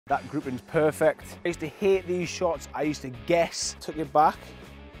That grouping's perfect. I used to hate these shots. I used to guess. Took it back.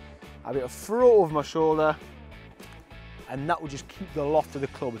 I bit of throw over my shoulder, and that would just keep the loft of the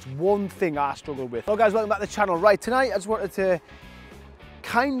club. It's one thing I struggle with. Hello guys, welcome back to the channel. Right, tonight I just wanted to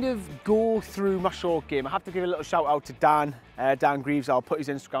kind of go through my short game. I have to give a little shout out to Dan, Dan Greaves. I'll put his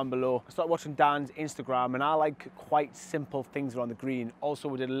Instagram below. I started watching Dan's Instagram and I like quite simple things around the green. Also,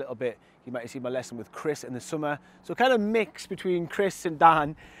 we did a little bit, you might have seen my lesson with Chris in the summer. So kind of mix between Chris and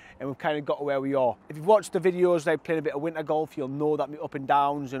Dan, and we've kind of got to where we are. If you've watched the videos, like playing a bit of winter golf, you'll know that my up and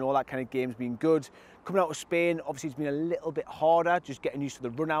downs and all that kind of game's been good. Coming out of Spain, obviously it's been a little bit harder, just getting used to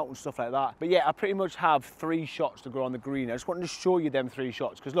the run out and stuff like that. But yeah, I pretty much have 3 shots to go on the green. I just wanted to show you them 3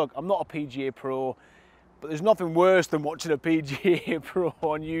 shots, because look, I'm not a PGA pro, but there's nothing worse than watching a PGA pro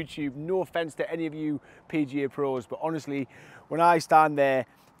on YouTube. No offense to any of you PGA pros, but honestly, when I stand there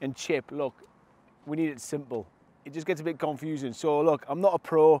and chip, look, we need it simple. It just gets a bit confusing. So look, I'm not a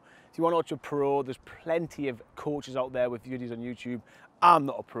pro. If you want to watch a pro, there's plenty of coaches out there with videos on YouTube. I'm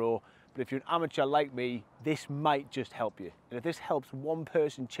not a pro, but if you're an amateur like me, this might just help you. And if this helps one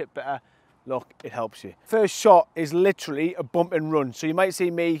person chip better, look, it helps you. First shot is literally a bump and run. So you might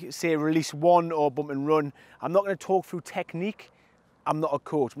see me say release 1 or bump and run. I'm not going to talk through technique. I'm not a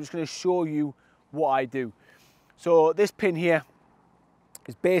coach. I'm just going to show you what I do. So this pin here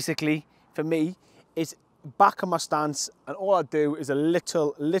is basically, for me, is back of my stance, and all I do is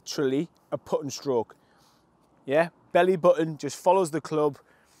literally a putt and stroke. Yeah, belly button just follows the club,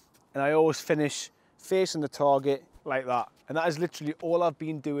 and I always finish facing the target like that. And that is literally all I've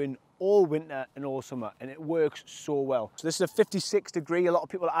been doing all winter and all summer, and it works so well. So this is a 56 degree. A lot of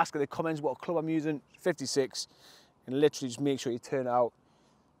people ask in the comments what club I'm using. 56, and literally just make sure you turn it out.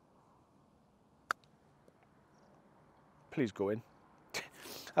 Please go in.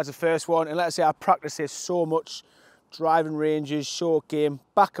 That's the first one, and let's say I practice this so much, driving ranges, short game,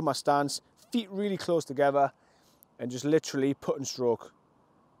 back of my stance, feet really close together, and just literally putt and stroke.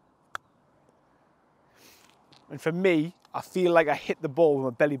 And for me, I feel like I hit the ball with my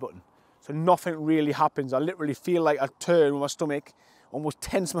belly button, so nothing really happens. I literally feel like I turn with my stomach, almost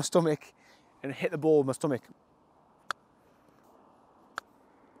tense my stomach, and hit the ball with my stomach.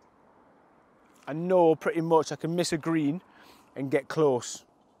 I know pretty much I can miss a green and get close.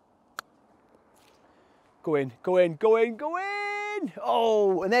 Go in, go in, go in, go in!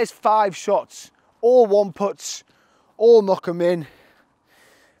 Oh, and there's 5 shots. All 1 putts, all knock them in.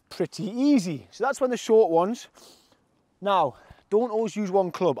 Pretty easy. So that's when the short ones. Now, don't always use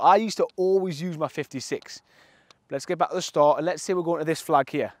one club. I used to always use my 56. Let's get back to the start, and let's say we're going to this flag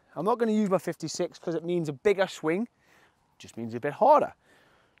here. I'm not going to use my 56 because it means a bigger swing, just means a bit harder.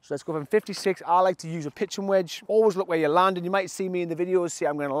 So let's go from 56. I like to use a pitching wedge. Always look where you're landing. You might see me in the videos, see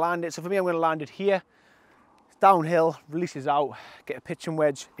I'm going to land it. So for me, I'm going to land it here. Downhill, releases out, get a pitching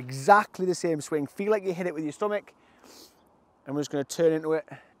wedge, exactly the same swing. Feel like you hit it with your stomach, and we're just going to turn into it.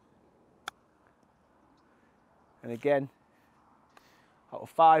 And again, out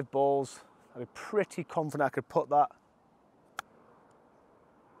of 5 balls, I'd be pretty confident I could put that.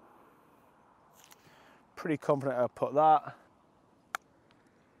 Pretty confident I'll put that.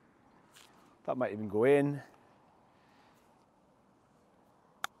 That might even go in.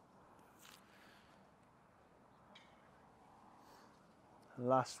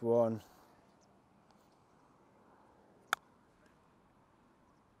 Last one.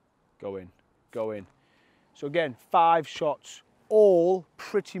 Go in, go in. So again, 5 shots, all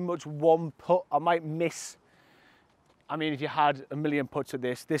pretty much 1 putt. I might miss. I mean, if you had a million putts of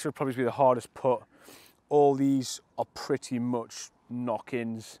this would probably be the hardest putt. All these are pretty much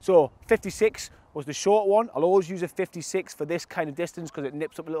knock-ins. So 56 was the short one. I'll always use a 56 for this kind of distance because it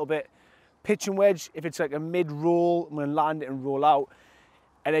nips up a little bit. Pitching wedge, if it's like a mid-roll, I'm gonna land it and roll out.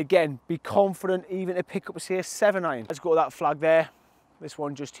 And again, be confident even to pick up, say, a 7-iron. Let's go to that flag there. This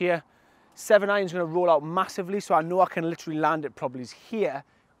one just here. 7-iron is going to roll out massively, so I know I can literally land it probably here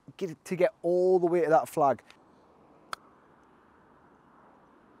to get all the way to that flag.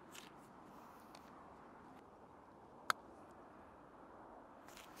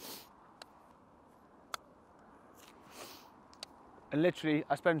 And literally,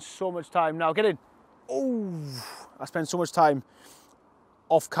 I spend so much time now. Get in. Oh, I spend so much time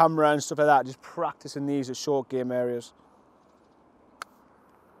off camera and stuff like that, just practicing these at short game areas.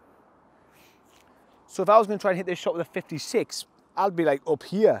 So if I was going to try and hit this shot with a 56, I'd be like up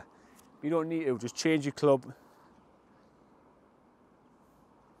here. You don't need to, just change your club.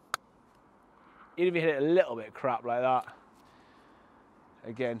 Even if you hit it a little bit crap like that,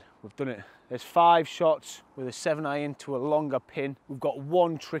 again, we've done it. There's 5 shots with a 7-iron to a longer pin. We've got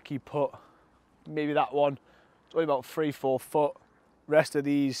 1 tricky putt, maybe that one. It's only about 3-4 foot. rest of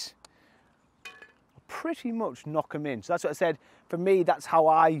these pretty much knock them in. So that's what I said. For me, that's how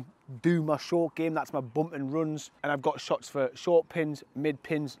I do my short game. That's my bump and runs. And I've got shots for short pins, mid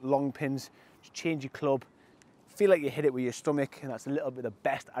pins, long pins. Just change your club. Feel like you hit it with your stomach, and that's a little bit the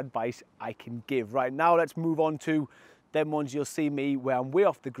best advice I can give. Right, now let's move on to them ones you'll see me where I'm way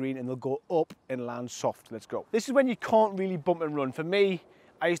off the green and they'll go up and land soft. Let's go. This is when you can't really bump and run. For me,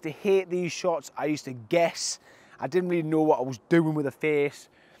 I used to hate these shots. I used to guess. I didn't really know what I was doing with the face.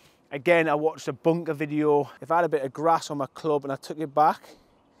 Again, I watched a bunker video. If I had a bit of grass on my club and I took it back,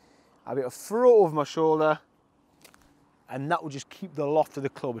 I'd be able to throw it over my shoulder, and that would just keep the loft of the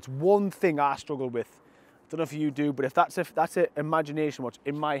club. It's one thing I struggle with. I don't know if you do, but if that's an imagination what's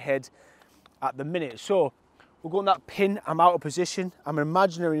in my head at the minute. So we're going that pin, I'm out of position. I'm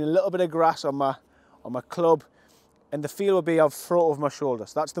imagining a little bit of grass on my club, and the feel will be I've thrown it over my shoulder.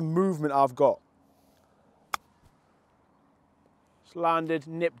 So that's the movement I've got. It's landed,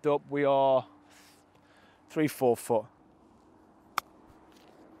 nipped up, we are 3-4 foot.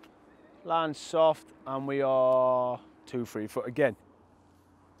 Land soft, and we are 2-3 foot again.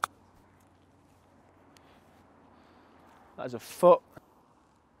 That's a foot.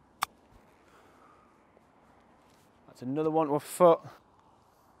 That's another one to a foot.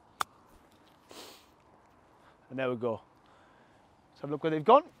 And there we go. So look where they've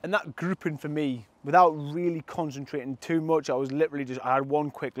gone. And that grouping for me, without really concentrating too much, I was literally just, I had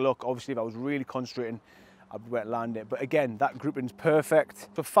one quick look. Obviously, if I was really concentrating, I'd be able to land it. But again, that grouping's perfect.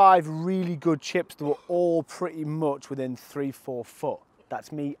 For 5 really good chips, they were all pretty much within 3-4 foot.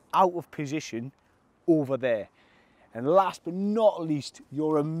 That's me out of position over there. And last but not least,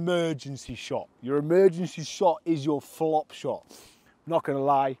 your emergency shot. Your emergency shot is your flop shot. Not gonna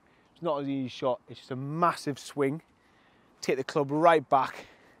lie, it's not an easy shot. It's just a massive swing. Take the club right back,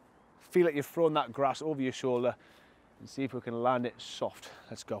 feel like you're throwing that grass over your shoulder, and see if we can land it soft.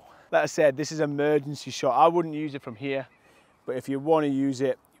 Let's go. Like I said, this is an emergency shot. I wouldn't use it from here, but if you want to use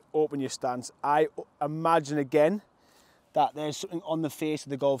it, open your stance. I imagine again that there's something on the face of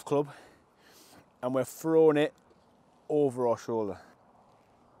the golf club, and we're throwing it over our shoulder.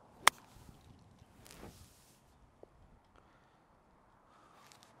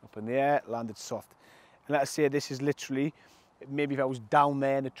 Up in the air, landed soft. And let's say this is literally, maybe if I was down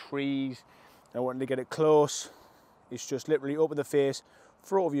there in the trees, and I wanted to get it close, it's just literally open the face,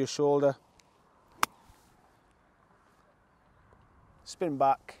 throw it over your shoulder, spin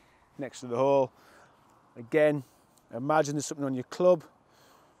back next to the hole. Again, imagine there's something on your club,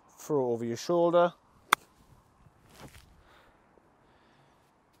 throw it over your shoulder,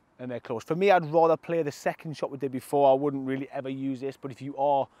 and they're close. For me, I'd rather play the second shot we did before. I wouldn't really ever use this, but if you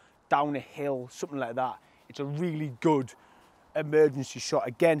are down a hill, something like that, it's a really good emergency shot.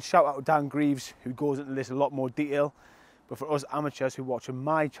 Again, shout out to Dan Greaves, who goes into this in a lot more detail. But for us amateurs who watch on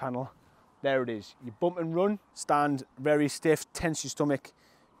my channel, there it is. You bump and run, stand very stiff, tense your stomach,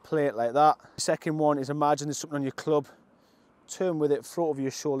 play it like that. The second one is imagine there's something on your club, turn with it, throw it over your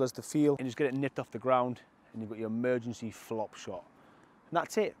shoulders to feel, and just get it nipped off the ground, and you've got your emergency flop shot. And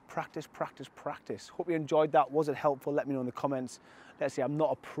that's it. Practice, practice, practice. Hope you enjoyed that. Was it helpful? Let me know in the comments. Let's say I'm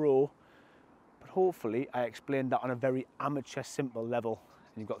not a pro, but hopefully I explained that on a very amateur, simple level.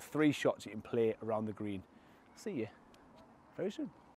 And you've got 3 shots you can play around the green. See you very soon.